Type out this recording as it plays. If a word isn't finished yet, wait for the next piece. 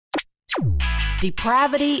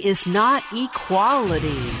Depravity is not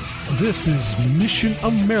equality. This is Mission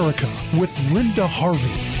America with Linda Harvey.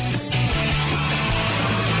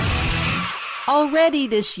 Already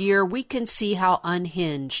this year, we can see how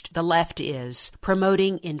unhinged the left is,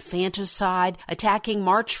 promoting infanticide, attacking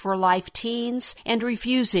March for Life teens, and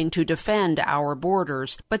refusing to defend our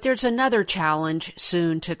borders. But there's another challenge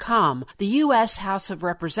soon to come. The U.S. House of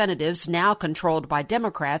Representatives, now controlled by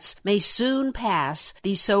Democrats, may soon pass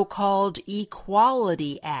the so-called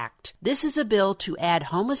Equality Act. This is a bill to add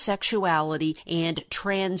homosexuality and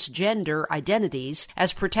transgender identities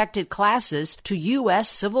as protected classes to U.S.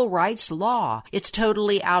 civil rights law. It's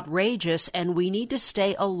totally outrageous, and we need to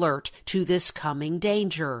stay alert to this coming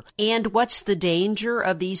danger. And what's the danger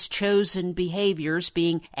of these chosen behaviors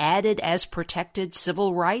being added as protected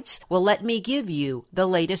civil rights? Well, let me give you the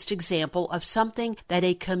latest example of something that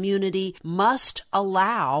a community must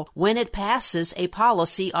allow when it passes a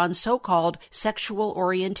policy on so-called sexual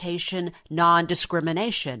orientation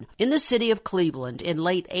non-discrimination. In the city of Cleveland, in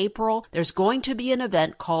late April, there's going to be an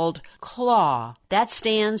event called CLAW. That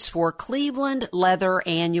stands for Cleveland Leather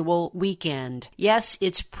Annual Weekend. Yes,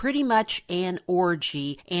 it's pretty much an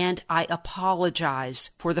orgy, and I apologize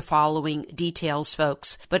for the following details,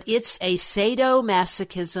 folks. But it's a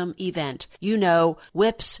Sado-Masochism event. You know,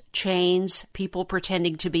 whips, chains, people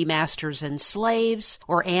pretending to be masters and slaves,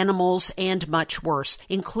 or animals, and much worse,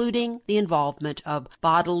 including the involvement of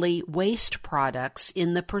bodily waste products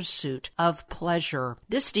in the pursuit of pleasure.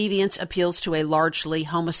 This deviance appeals to a largely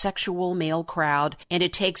homosexual male crowd, and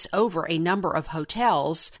it takes over a number of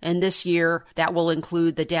hotels, and this year that will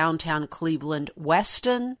include the downtown Cleveland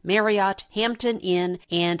Westin, Marriott, Hampton Inn,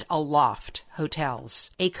 and Aloft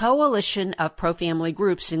hotels. A coalition of pro-family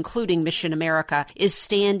groups, including Mission America, is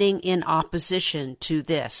standing in opposition to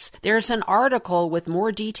this. There's an article with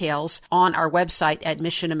more details on our website at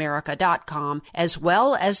missionamerica.com, as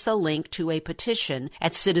well as the link to a petition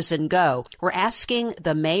at Citizen Go. We're asking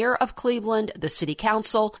the mayor of Cleveland, the city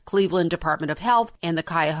council, Cleveland Department of Health, and the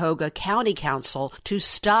Cuyahoga County Council to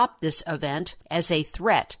stop this event as a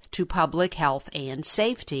threat to public health and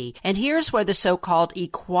safety. And here's where the so-called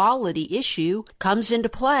equality issue comes into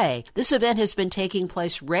play. This event has been taking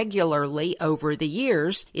place regularly over the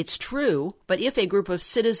years. It's true, but if a group of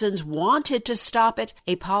citizens wanted to stop it,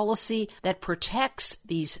 a policy that protects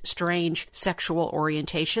these strange sexual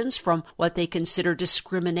orientations from what they consider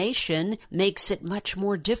discrimination makes it much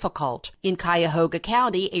more difficult. In Cuyahoga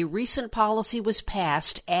County, a recent policy was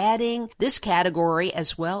passed adding this category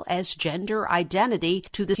as well as gender identity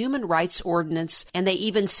to the Human Rights Ordinance, and they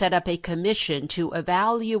even set up a commission to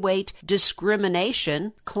evaluate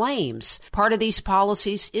discrimination claims. Part of these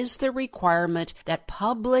policies is the requirement that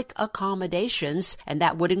public accommodations, and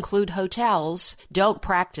that would include hotels, don't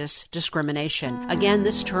practice discrimination. Again,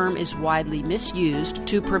 this term is widely misused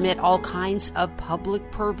to permit all kinds of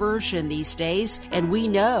public perversion these days, and we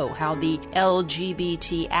know how the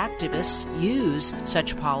LGBT activists use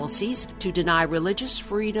such policies to deny religious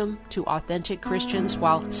freedom to authentic Christians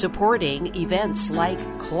while supporting events like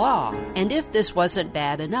CLAW. And if this wasn't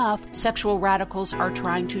bad enough, sexual radicals are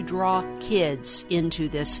trying to draw kids into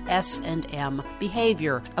this S&M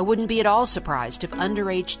behavior. I wouldn't be at all surprised if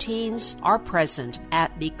underage teens are present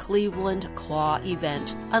at the Cleveland CLAW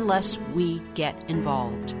event unless we get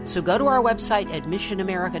involved. So go to our website at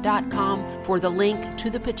missionamerica.com for the link to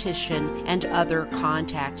the petition and other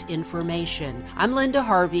contact information. I'm Linda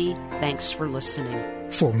Harvey. Thanks for listening.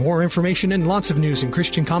 For more information and lots of news and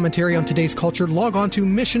Christian commentary on today's culture, log on to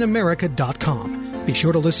missionamerica.com. Be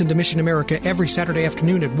sure to listen to Mission America every Saturday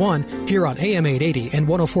afternoon at 1 here on AM 880 and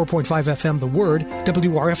 104.5 FM The Word,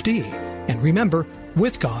 WRFD. And remember,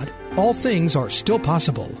 with God, all things are still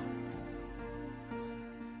possible.